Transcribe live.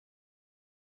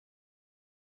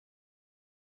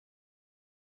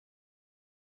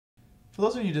For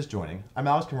those of you just joining, I'm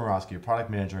Komoroske, Product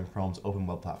Manager in Chrome's Open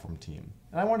Web Platform team,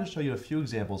 and I wanted to show you a few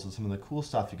examples of some of the cool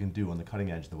stuff you can do on the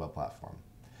cutting edge of the web platform.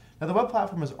 Now, the web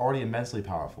platform is already immensely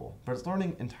powerful, but it's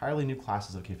learning entirely new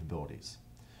classes of capabilities.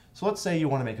 So let's say you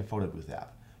want to make a photo booth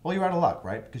app. Well, you're out of luck,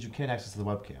 right? Because you can't access the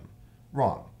webcam.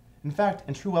 Wrong. In fact,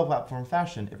 in true web platform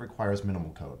fashion, it requires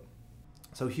minimal code.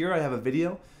 So here I have a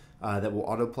video that will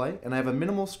autoplay, and I have a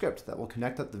minimal script that will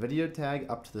connect up the video tag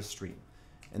up to the stream.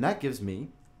 And that gives me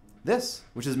this,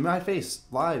 which is my face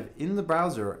live in the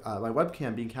browser, my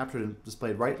webcam being captured and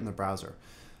displayed right in the browser.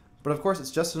 But of course, it's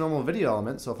just a normal video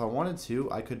element, so if I wanted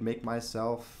to, I could make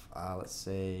myself, let's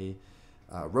say,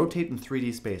 rotate in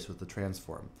 3D space with the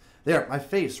transform. There, my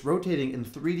face rotating in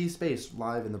 3D space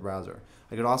live in the browser.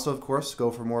 I could also, of course, go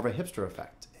for more of a hipster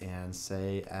effect and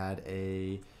say add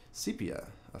a sepia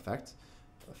effect,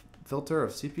 a filter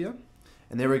of sepia.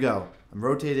 And there we go. I'm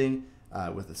rotating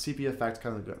with the sepia effect,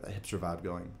 kind of a hipster vibe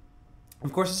going.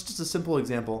 Of course, it's just a simple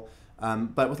example,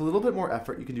 but with a little bit more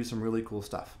effort, you can do some really cool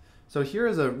stuff. So here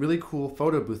is a really cool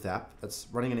photo booth app that's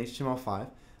running in HTML5.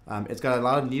 It's got a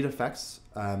lot of neat effects,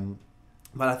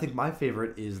 but I think my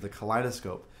favorite is the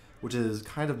kaleidoscope, which is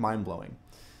kind of mind-blowing.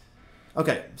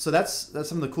 Okay, so that's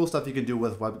some of the cool stuff you can do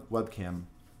with webcam.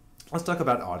 Let's talk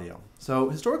about audio.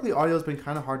 So historically, audio has been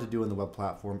kind of hard to do in the web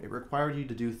platform. It required you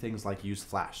to do things like use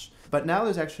Flash. But now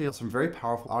there's actually some very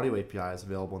powerful audio APIs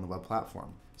available in the web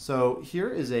platform. So here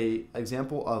is an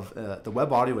example of the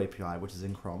Web Audio API, which is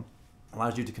in Chrome. It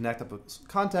allows you to connect up a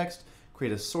context,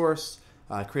 create a source,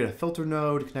 create a filter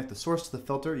node, connect the source to the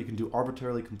filter. You can do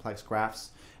arbitrarily complex graphs,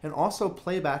 and also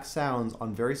play back sounds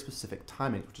on very specific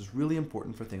timing, which is really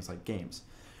important for things like games.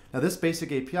 Now, this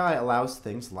basic API allows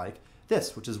things like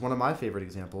this, which is one of my favorite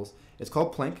examples. It's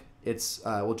called Plink. It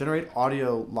will generate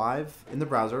audio live in the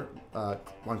browser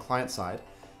on client side,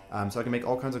 so I can make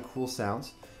all kinds of cool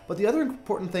sounds. But the other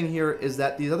important thing here is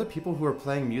that these other people who are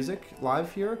playing music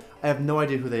live here, I have no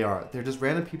idea who they are. They're just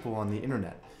random people on the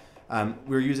internet.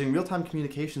 We're using real-time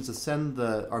communications to send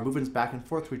our movements back and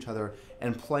forth to each other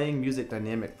and playing music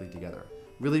dynamically together.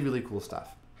 Really, really cool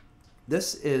stuff.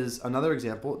 This is another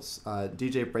example. It's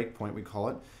DJ Breakpoint, we call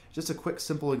it. Just a quick,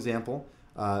 simple example,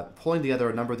 pulling together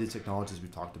a number of these technologies we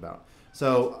talked about.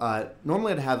 So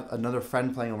normally I'd have another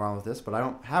friend playing around with this, but I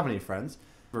don't have any friends.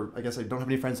 I guess I don't have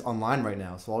any friends online right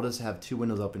now, so I'll just have two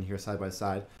windows open here side by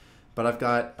side. But I've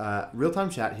got real-time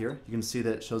chat here. You can see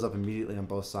that it shows up immediately on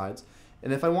both sides.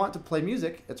 And if I want to play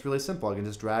music, it's really simple. I can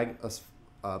just drag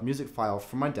a music file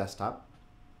from my desktop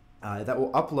that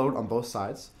will upload on both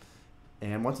sides.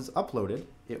 And once it's uploaded,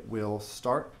 it will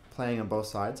start playing on both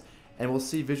sides, and we'll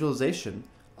see visualization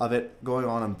of it going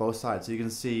on both sides. So you can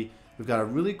see we've got a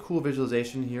really cool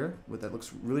visualization here that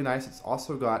looks really nice. It's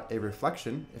also got a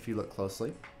reflection if you look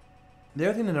closely. The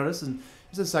other thing to notice is, in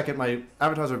just a second, my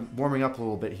avatars are warming up a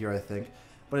little bit here, I think.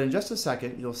 But in just a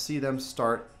second, you'll see them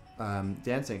start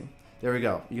dancing. There we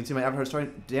go. You can see my avatar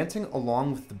starting dancing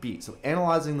along with the beat. So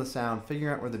analyzing the sound,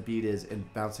 figuring out where the beat is,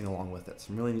 and bouncing along with it.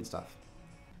 Some really neat stuff.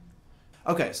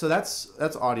 Okay, so that's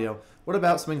audio. What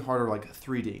about something harder like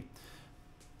 3D?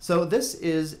 So this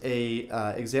is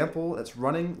a example that's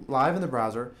running live in the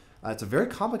browser. It's a very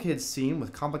complicated scene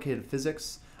with complicated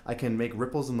physics. I can make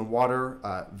ripples in the water,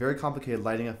 very complicated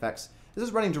lighting effects. This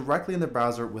is running directly in the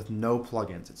browser with no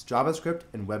plugins. It's JavaScript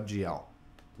and WebGL.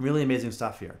 Really amazing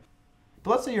stuff here.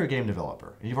 But let's say you're a game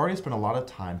developer, and you've already spent a lot of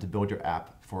time to build your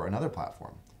app for another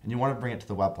platform, and you want to bring it to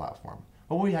the web platform.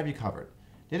 Well, we have you covered.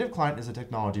 Native Client is a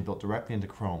technology built directly into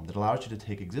Chrome that allows you to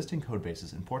take existing code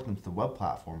bases and port them to the web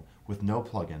platform with no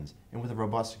plugins and with a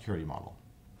robust security model.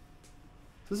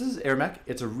 So this is AirMech.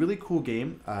 It's a really cool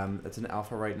game that's in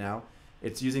alpha right now.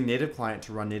 It's using Native Client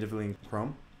to run natively in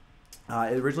Chrome.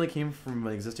 It originally came from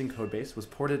an existing code base, was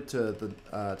ported to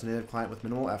Native Client with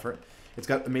minimal effort. It's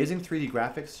got amazing 3D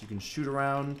graphics. You can shoot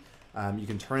around. You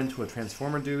can turn into a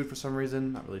transformer dude for some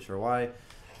reason. Not really sure why.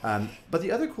 But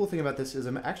the other cool thing about this is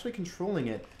I'm actually controlling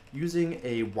it using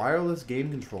a wireless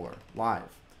game controller live.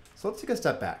 So let's take a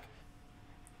step back.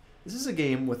 This is a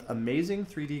game with amazing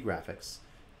 3D graphics,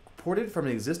 ported from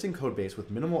an existing code base with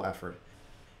minimal effort,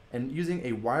 and using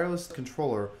a wireless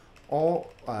controller,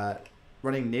 all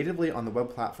running natively on the web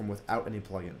platform without any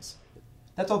plugins.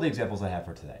 That's all the examples I have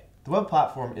for today. The web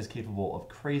platform is capable of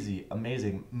crazy,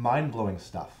 amazing, mind-blowing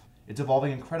stuff. It's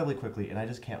evolving incredibly quickly, and I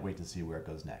just can't wait to see where it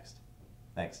goes next.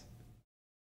 Thanks.